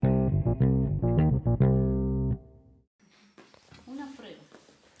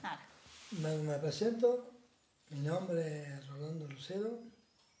Me presento, mi nombre es Rolando Lucero,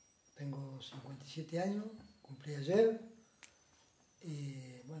 tengo 57 años, cumplí ayer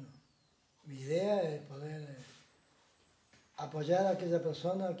y bueno, mi idea es poder apoyar a aquella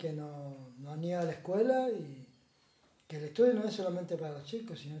persona que no han ido a la escuela y que el estudio no es solamente para los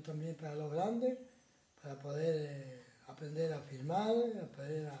chicos, sino también para los grandes, para poder aprender a filmar,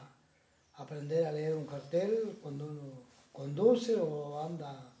 aprender a leer un cartel cuando uno conduce o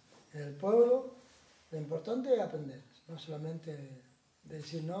anda en el pueblo. Lo importante es aprender, no solamente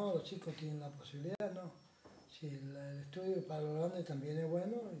decir no, los chicos tienen la posibilidad, no. Sí, el estudio para los grandes también es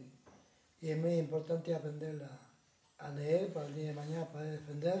bueno y es muy importante aprender a leer para el día de mañana poder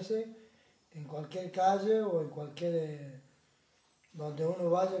defenderse en cualquier calle o en cualquier, donde uno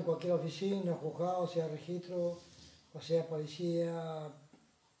vaya, en cualquier oficina, juzgado, sea registro, o sea policía,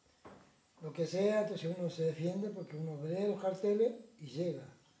 lo que sea, entonces uno se defiende porque uno lee los carteles y llega.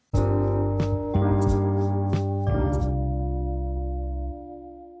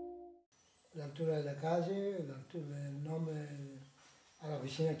 La altura de la calle, la altura del nombre a la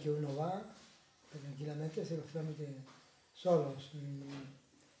oficina que uno va, tranquilamente hacer los trámites solos.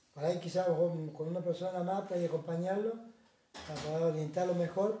 Por ahí quizás con una persona más para acompañarlo, para poder orientarlo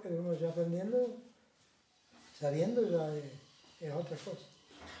mejor, pero uno ya aprendiendo, sabiendo ya es otra cosa.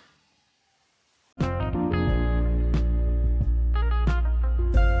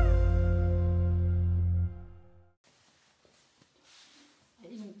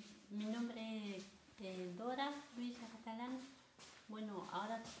 Mi nombre es Dora Luisa Catalán. Bueno,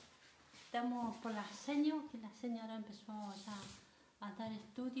 ahora estamos por la seño, que la seño ahora empezó a dar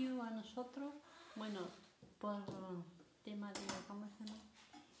estudio a nosotros. Bueno, por tema de, ¿cómo se llama?,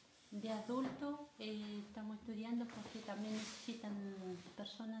 de adultos, estamos estudiando porque también necesitan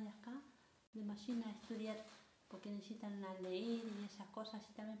personas de acá, de Machina, a estudiar, porque necesitan a leer y esas cosas,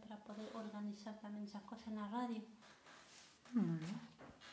 y también para poder organizar también esas cosas en la radio.